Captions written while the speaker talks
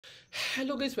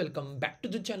Hello guys, welcome back to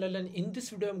the channel, and in this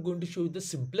video I'm going to show you the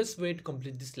simplest way to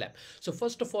complete this lab. So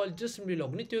first of all, just simply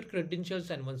log in with your credentials,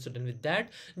 and once you're done with that,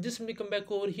 just simply come back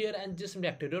over here and just simply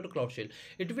activate your Cloud Shell.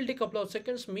 It will take a couple of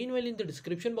seconds. Meanwhile, in the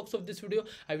description box of this video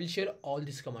I will share all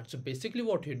these commands. So basically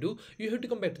what you do, you have to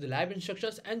come back to the lab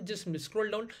instructions and just simply scroll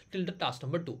down till the task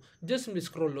number 2. Just simply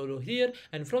scroll over here,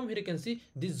 and from here you can see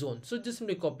this zone. So just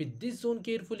simply copy this zone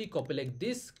carefully, copy like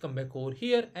this, come back over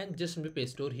here and just simply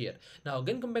paste over here. Now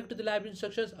again come back to the lab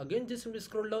instructions, again just simply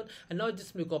scroll down, and now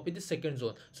just simply copy the second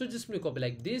zone. So just simply copy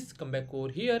like this, come back over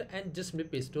here and just simply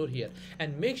paste over here,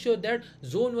 and make sure that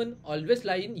zone 1 always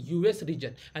lie in US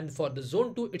region, and for the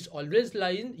zone 2 it's always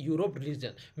lie in Europe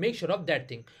region. Make sure of that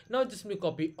thing. Now just simply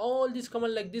copy all this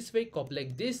command like this way, copy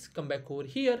like this, come back over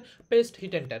here, paste,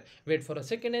 hit enter, wait for a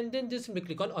second, and then just simply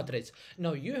click on authorize.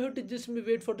 Now you have to just simply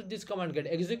wait for this command get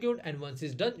execute, and once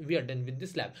it's done, we are done with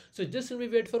this lab. So just simply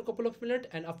wait for a couple of minutes,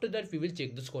 and after that we will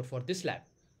check the score for this lab.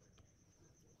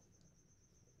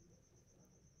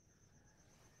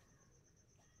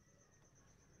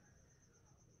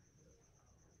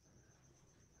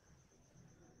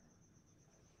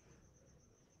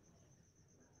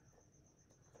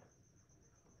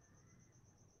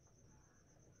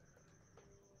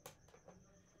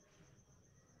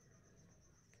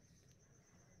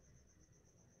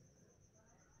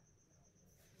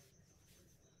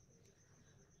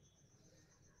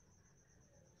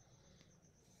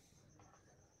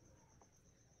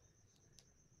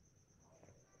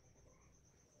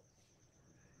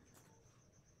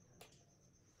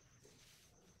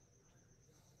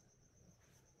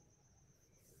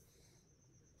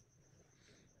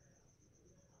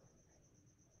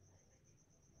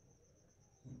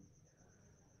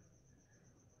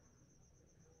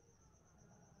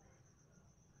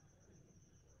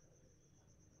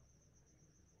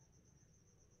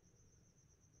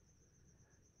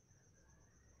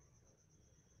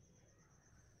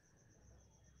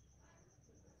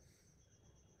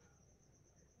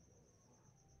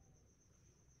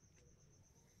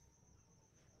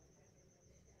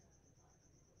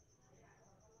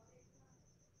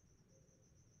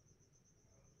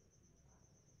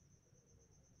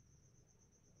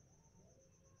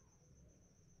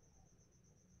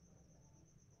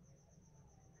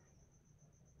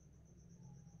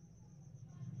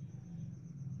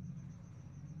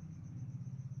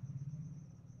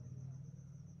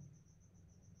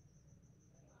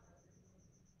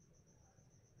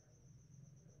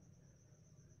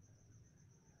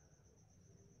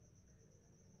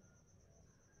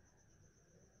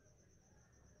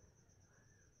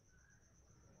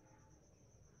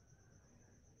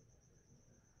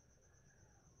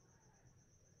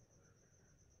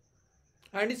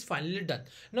 And it's finally done.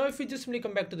 Now if you just simply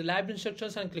come back to the lab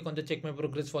instructions and click on the check my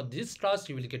progress for this task,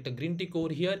 you will get a green tick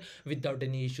over here without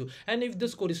any issue. And if the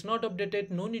score is not updated,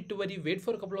 no need to worry, wait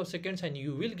for a couple of seconds and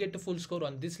you will get a full score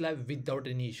on this lab without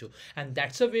any issue. And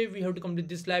that's the way we have to complete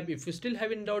this lab. If you still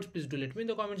have any doubts, please do let me in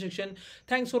the comment section.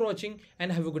 Thanks for watching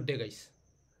and have a good day guys.